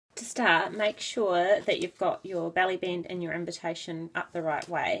start, make sure that you've got your belly band and your invitation up the right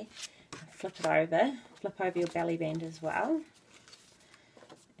way. Flip over your belly band as well,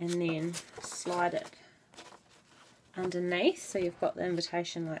 and then slide it underneath so you've got the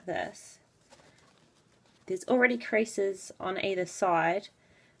invitation like this. There's already creases on either side,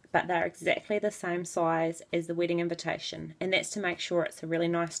 but they're exactly the same size as the wedding invitation, and that's to make sure it's a really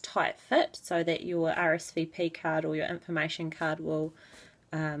nice tight fit so that your RSVP card or your information card will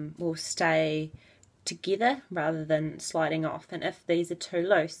stay together rather than sliding off. And if these are too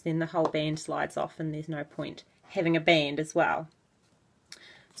loose, then the whole band slides off and there's no point having a band as well.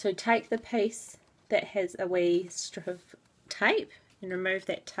 So take the piece that has a wee strip of tape and remove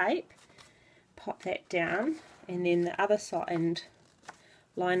that tape, pop that down, and then the other side, and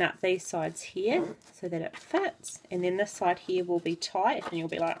line up these sides here so that it fits, and then this side here will be tight and you'll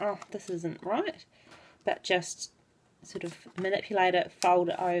be like, oh, this isn't right, but just sort of manipulate it, fold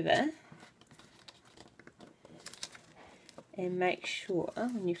it over, and make sure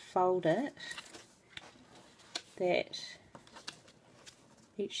when you fold it that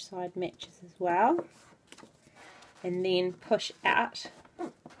each side matches as well, and then push out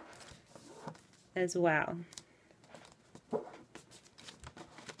as well.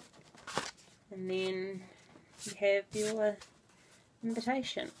 And then you have your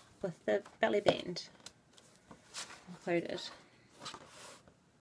invitation with the belly band included.